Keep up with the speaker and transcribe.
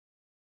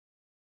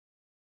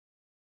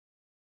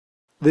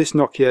this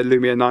Nokia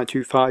Lumia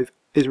 925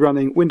 is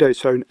running Windows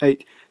Phone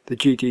 8, the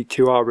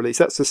GDR2 release.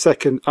 That's the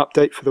second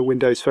update for the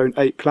Windows Phone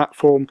 8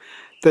 platform.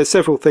 There's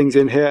several things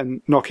in here,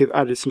 and Nokia have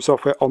added some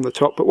software on the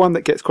top, but one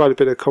that gets quite a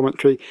bit of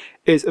commentary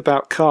is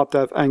about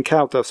CardDAV and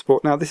CalDAV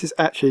support. Now, this is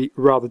actually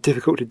rather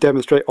difficult to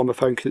demonstrate on the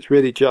phone because it's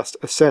really just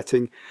a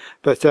setting,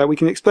 but we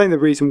can explain the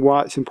reason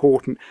why it's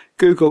important.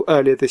 Google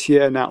earlier this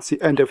year announced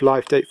the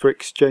end-of-life date for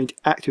Exchange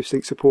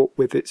ActiveSync support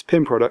with its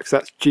PIN products.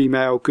 That's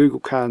Gmail, Google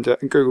Calendar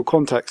and Google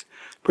Contacts,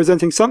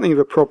 presenting something of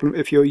a problem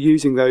if you're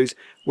using those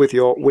with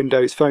your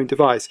Windows Phone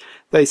device.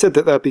 They said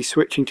that they'll be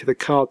switching to the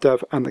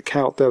CardDAV and the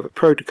CalDAV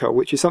protocol,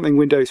 which is something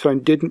Windows Phone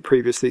didn't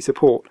previously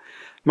support.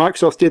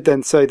 Microsoft did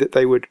then say that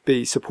they would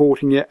be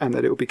supporting it and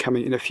that it will be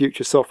coming in a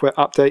future software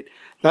update.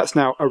 That's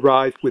now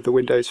arrived with the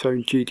Windows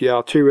Phone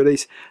GDR2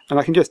 release, and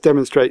I can just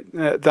demonstrate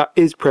that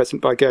is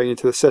present by going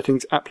into the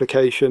Settings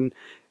application.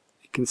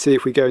 You can see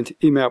if we go into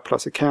Email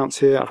plus Accounts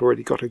here, I've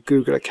already got a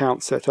Google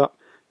account set up.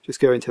 Just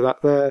go into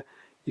that there.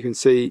 You can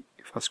see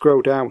if I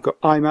scroll down, we've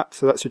got IMAP,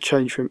 so that's a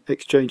change from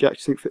Exchange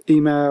ActiveSync for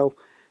email.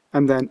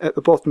 And then at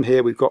the bottom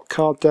here, we've got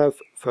CardDAV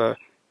for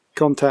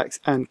contacts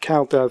and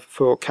CalDAV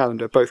for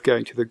calendar, both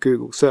going to the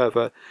Google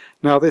server.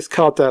 Now, this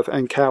CardDAV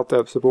and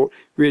CalDAV support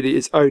really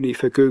is only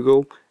for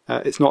Google.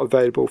 It's not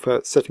available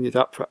for setting it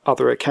up for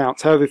other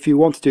accounts. However, if you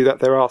want to do that,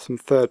 there are some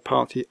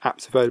third-party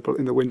apps available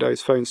in the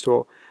Windows Phone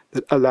Store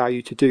that allow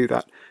you to do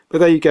that. But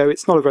there you go.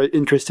 It's not a very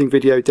interesting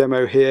video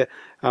demo here.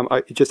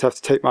 You just have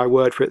to take my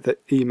word for it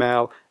that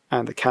email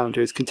and the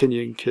calendar is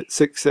continuing to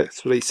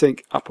successfully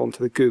sync up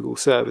onto the Google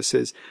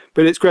services.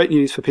 But it's great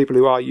news for people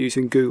who are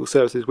using Google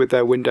services with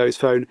their Windows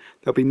Phone.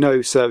 There'll be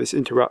no service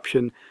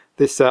interruption.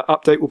 This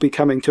update will be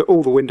coming to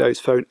all the Windows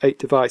Phone 8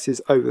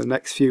 devices over the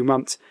next few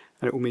months,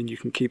 and it will mean you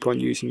can keep on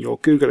using your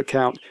Google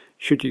account,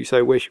 should you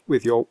so wish,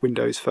 with your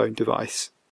Windows Phone device.